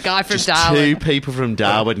another guy from Darwin. 2 people from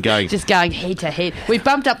Darwin going head to head. We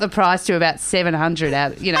bumped up the price to about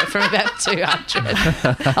 700 from about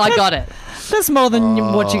 200. I got it. That's more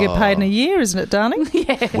than what you get paid in a year, isn't it, darling?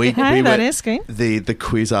 Yeah. We that esky. The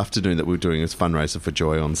quiz afternoon that we were doing as fundraiser for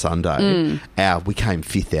Joy on Sunday, we came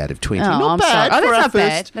 5th out of 20. Oh, not I'm bad. sorry. For That's our not first,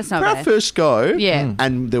 bad. That's not for bad. our first go. Yeah.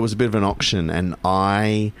 And there was a bit of an auction, and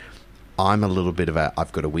I'm a little bit of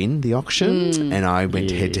I've got to win the auction, and I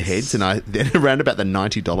went head to heads, and then around about the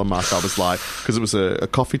 $90 mark, I was like, because it was a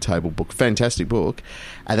coffee table book, fantastic book,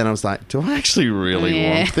 and then I was like, do I actually really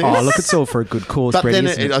want this? Oh, look, it's all for a good cause, But Brady,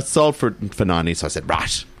 then I sold for 90, so I said,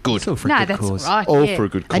 right, good. It's all for a good cause. Right, all for a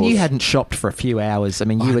good cause. And you hadn't shopped for a few hours. I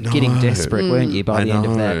mean, you were getting desperate, weren't you, by the end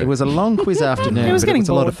of that? It was a long quiz afternoon, It was but getting it was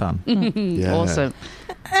a lot of fun. Yeah. Awesome.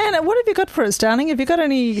 And what have you got for us, darling? Have you got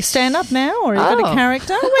any stand-up now, or have you got a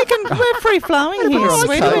character? We're free-flowing here,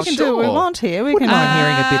 sweetie. We can do what we want here. We can. I'm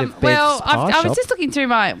hearing a bit of Bev's pie I was shop. just looking through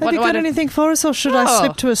my... Have you got anything for us, or should I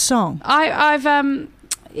slip to a song? I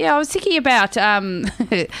was thinking about... I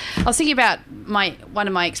was thinking about one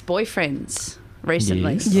of my ex-boyfriends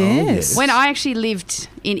recently. Yes. When I actually lived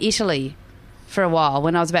in Italy for a while,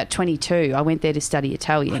 when I was about 22, I went there to study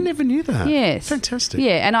Italian. I never knew that. Yes. Fantastic.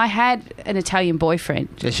 Yeah, and I had an Italian boyfriend.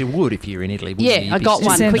 Yes, you would if you're in Italy. Yeah, I got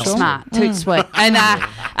one, quick, Essential. smart, toot sweet.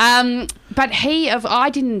 And but I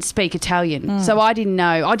didn't speak Italian, so I didn't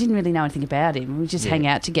really know anything about him. We just hang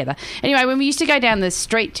out together. Anyway, when we used to go down the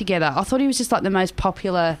street together, I thought he was just like the most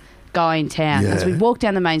popular guy in town, because we'd walk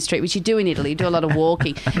down the main street, which you do in Italy, you do a lot of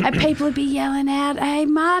walking, and people would be yelling out, "Hey,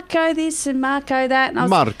 Marco this and Marco that." And I was,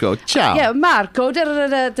 Marco, ciao. Yeah, Marco. Da, da,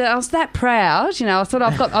 da, da. I was that proud, I thought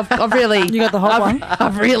I've really, You got the hot one.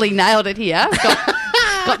 I've really nailed it here.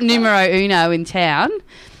 Got numero uno in town,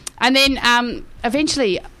 and then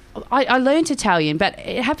eventually. I learned Italian, but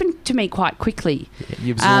it happened to me quite quickly. Yeah,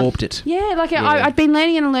 you absorbed it. Yeah, I'd been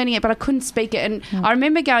learning it, but I couldn't speak it. And I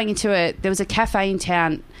remember going into there was a cafe in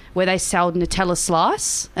town where they sold Nutella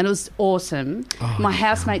slice, and it was awesome. My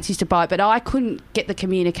housemates used to buy it, but I couldn't get the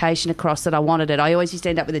communication across that I wanted it. I always used to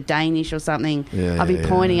end up with a Danish or something. I'd be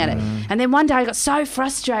pointing at it. And then one day I got so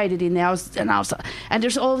frustrated in there, and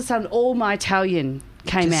just all of a sudden all my Italian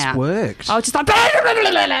came out. Worked. I was just like,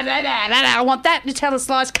 I want that Nutella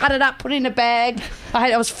slice, cut it up, put it in a bag.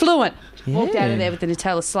 I was fluent. Walked out of there with the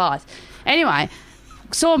Nutella slice. Anyway,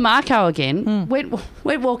 saw Marco again, went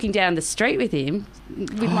walking down the street with him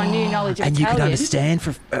with my new knowledge of and Italian. you could understand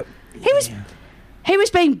for... He was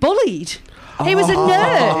being bullied. He was a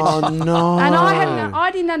nerd. Oh, no. And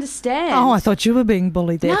I didn't understand. Oh, I thought you were being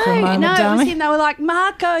bullied there for a moment, it was darling. him. They were like,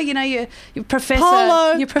 Marco, you're Professor...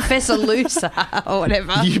 Polo. You're Professor Loser or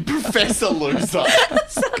whatever. You Professor Loser.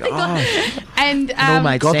 Something like, and all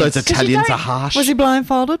made God, sense. those Italians are harsh. Was he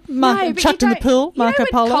blindfolded? but Chucked you in the don't- pool? You know, Marco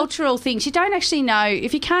with Polo? cultural things, you don't actually know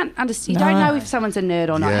if you can't understand. You No. don't know if someone's a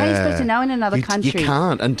nerd or not. How are you supposed to know in another country? You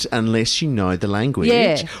can't unless you know the language.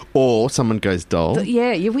 Yeah. Or someone goes dull.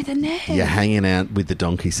 Yeah, you're with a nerd. You're hanging out with the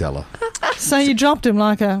donkey seller. So you dropped him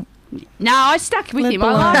like a... No, I stuck with Let him. the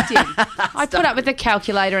I line. liked him. I put up with the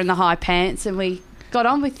calculator and the high pants, and we got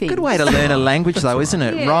on with things. Good way to learn a language, though, isn't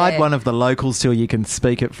it? Yeah. Ride one of the locals till you can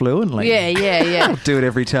speak it fluently. Yeah. Do it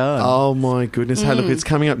every time. Oh, my goodness. Hey, look, it's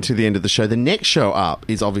coming up to the end of the show. The next show up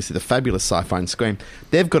is obviously the fabulous Sci-Fi and Scream.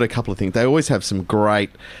 They've got a couple of things. They always have some great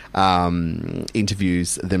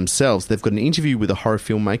interviews themselves. They've got an interview with a horror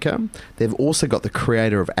filmmaker. They've also got the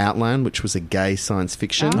creator of Outland, which was a gay science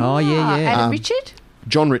fiction. Oh, yeah. Adam Richard?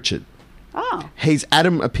 John Richard. Oh.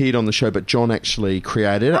 Adam appeared on the show, but John actually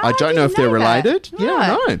created it. I don't know if they're related. Right. Yeah, I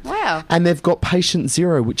know. Wow. And they've got Patient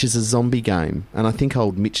Zero, which is a zombie game. And I think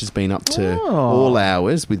old Mitch has been up to all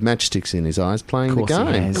hours with matchsticks in his eyes playing the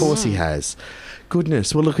game. Of course he has.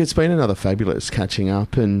 Goodness. Well, look, it's been another fabulous catching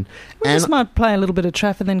up. And We just might play a little bit of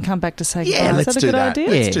Trap and then come back to say goodbye. yeah, Is let's that a do good that. idea?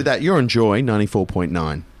 Let's do that. You're on Joy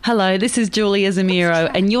 94.9. Hello, this is Julia Zamiro,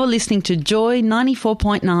 and you're listening to Joy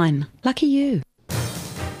 94.9. Lucky you.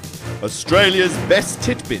 Australia's best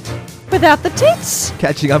titbit. Without the tits.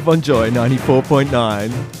 Catching up on Joy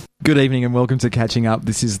 94.9. Good evening and welcome to Catching Up.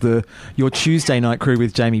 This is your Tuesday night crew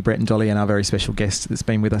with Jamie, Brett and Dolly and our very special guest that's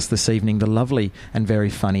been with us this evening, the lovely and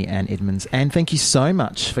very funny Anne Edmonds. Anne, thank you so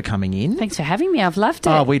much for coming in. Thanks for having me. I've loved it.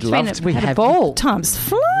 Oh, we'd It's love been to. We had have a ball. Time's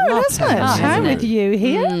flown, hasn't it? hasn't With you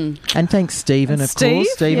here. And thanks, Stephen, And of Steve,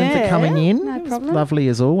 course. Stephen, for coming in. No problem. Lovely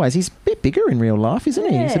as always. He's a bit bigger in real life, isn't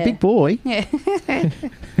he? He's a Yeah. big boy. Yeah.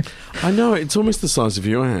 I know, it's almost the size of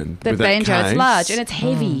you, Anne. The with that banjo, it's case. large and it's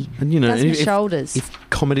heavy. And, you know, Does my if, shoulders. if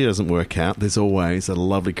comedy doesn't work out, there's always a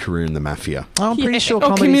lovely career in the mafia. I'm pretty sure Or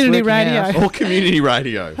comedy's community working radio. out. Or community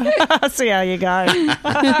radio. See how you go.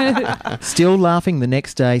 Still laughing the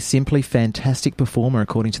next day. Simply fantastic performer,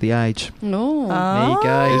 according to The Age. No. There you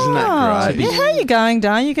go. Isn't that great? Yeah, how are you going,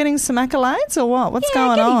 Dar? You getting some accolades or what? What's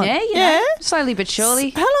going getting on? there, you know, slowly but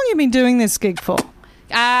surely. How long have you been doing this gig for?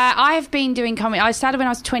 I have been doing comedy. I started when I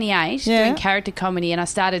was 28, Yeah. doing character comedy, and I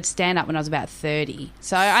started stand-up when I was about 30.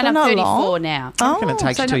 And I'm not 34 long. now. I reckon it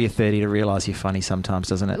takes So till not- you're 30 to realise you're funny sometimes,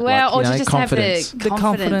 doesn't it? Well, or you to know, just confidence. have the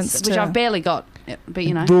confidence, which to- I've barely got. But,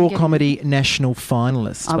 you know. Raw get- Comedy National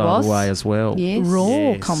Finalist, I by was. the way, as well. Yes.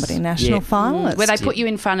 Raw Comedy National Finalist. Where they put you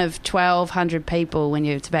in front of 1,200 people when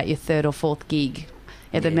it's about your third or fourth gig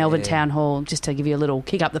at the Melbourne Town Hall, just to give you a little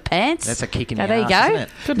kick up the pants. That's a kick in Oh, the there you arse, go. isn't it?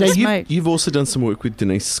 Goodness Now, mate. you've also done some work with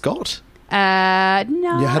Denise Scott. No.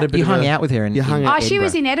 You had a bit You of hung a- out with her in you hung out She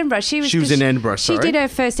was in Edinburgh. She was in Edinburgh, She sorry. did her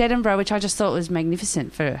first Edinburgh, which I just thought was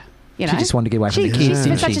magnificent for, you know. She just wanted to get away from the kids, She's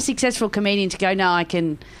didn't such she? a successful comedian to go, no,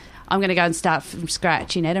 I'm going to go and start from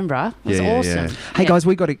scratch in Edinburgh. It was Yeah, awesome. yeah. Hey guys,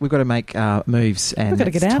 we've got to make moves, and We've got to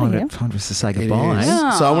it's get out of time here. time for us to say It goodbye.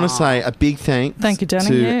 is. So I want to say a big thanks Thank you, darling.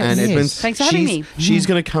 to Yes. Anne Yes. Edmonds. Thanks for having me. She's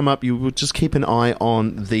going to come up. You will just keep an eye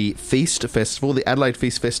on the Feast Festival, the Adelaide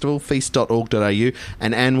Feast Festival, feast.org.au,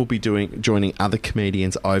 and Anne will be joining other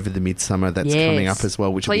comedians over the midsummer. That's Yes. coming up as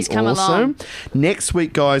well, which Please will be come awesome. along. Next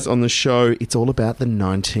week, guys, on the show, it's all about the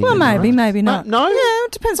 19. Well, maybe not. No? Yeah,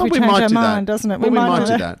 it depends Well, if we we change might our do that. mind, doesn't it? Well, we might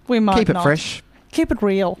do that. We might Keep it not. fresh. Keep it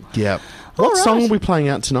real. Yeah. What All song right. are we playing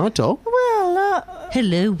out tonight, Doll? Well,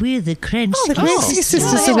 Hello, we're the Crunch the Gracie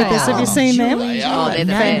sisters are with us. Have you seen them? Oh, they're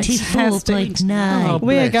the best. 94.9.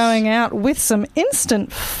 We are going out with some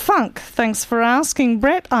instant funk. Thanks for asking,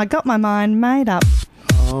 Brett. I got my mind made up.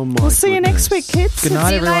 Oh, my We'll see you next week, kids. Good night,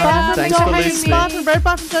 See you everyone. later. Thanks for Bye listening. from Brett,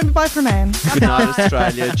 bye from Jamie, bye from Anne. Good night,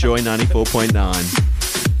 Australia. Joy 94.9.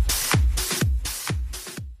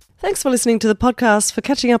 Thanks for listening to the podcast. For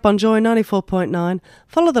catching up on Joy 94.9,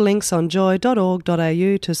 follow the links on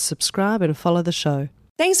joy.org.au to subscribe and follow the show.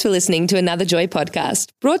 Thanks for listening to another Joy podcast,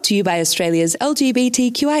 brought to you by Australia's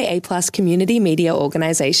LGBTQIA+ community media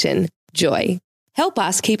organisation, Joy. Help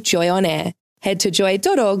us keep Joy on air. Head to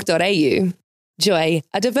joy.org.au. Joy,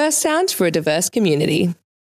 a diverse sound for a diverse community.